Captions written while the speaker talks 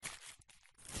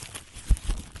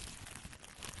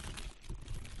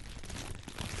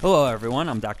Hello, everyone.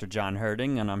 I'm Dr. John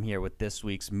Herding, and I'm here with this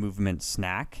week's Movement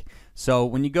Snack. So,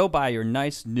 when you go buy your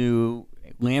nice new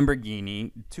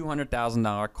Lamborghini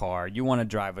 $200,000 car, you want to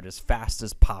drive it as fast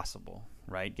as possible,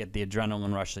 right? Get the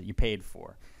adrenaline rush that you paid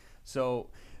for.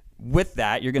 So, with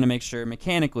that, you're going to make sure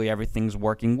mechanically everything's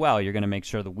working well. You're going to make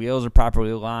sure the wheels are properly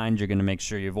aligned. You're going to make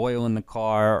sure you have oil in the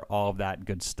car, all of that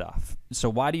good stuff. So,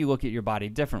 why do you look at your body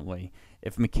differently?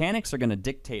 If mechanics are going to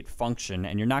dictate function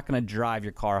and you're not going to drive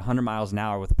your car 100 miles an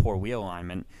hour with poor wheel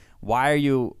alignment, why are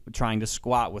you trying to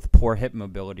squat with poor hip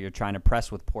mobility or trying to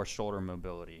press with poor shoulder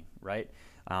mobility, right?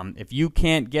 If you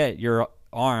can't get your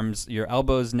arms, your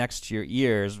elbows next to your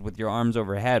ears with your arms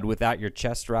overhead without your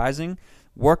chest rising,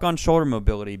 work on shoulder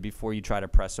mobility before you try to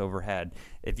press overhead.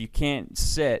 If you can't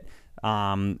sit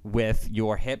with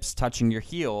your hips touching your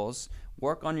heels,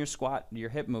 work on your squat, your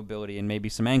hip mobility, and maybe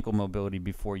some ankle mobility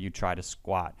before you try to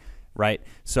squat, right?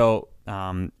 So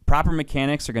proper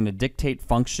mechanics are going to dictate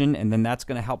function, and then that's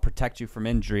going to help protect you from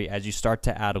injury as you start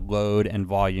to add load and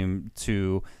volume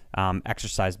to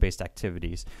exercise-based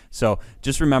activities. So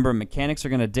just remember, mechanics are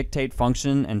going to dictate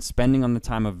function, and spending the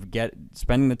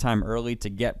time early to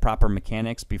get proper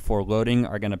mechanics before loading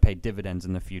are going to pay dividends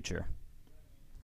in the future.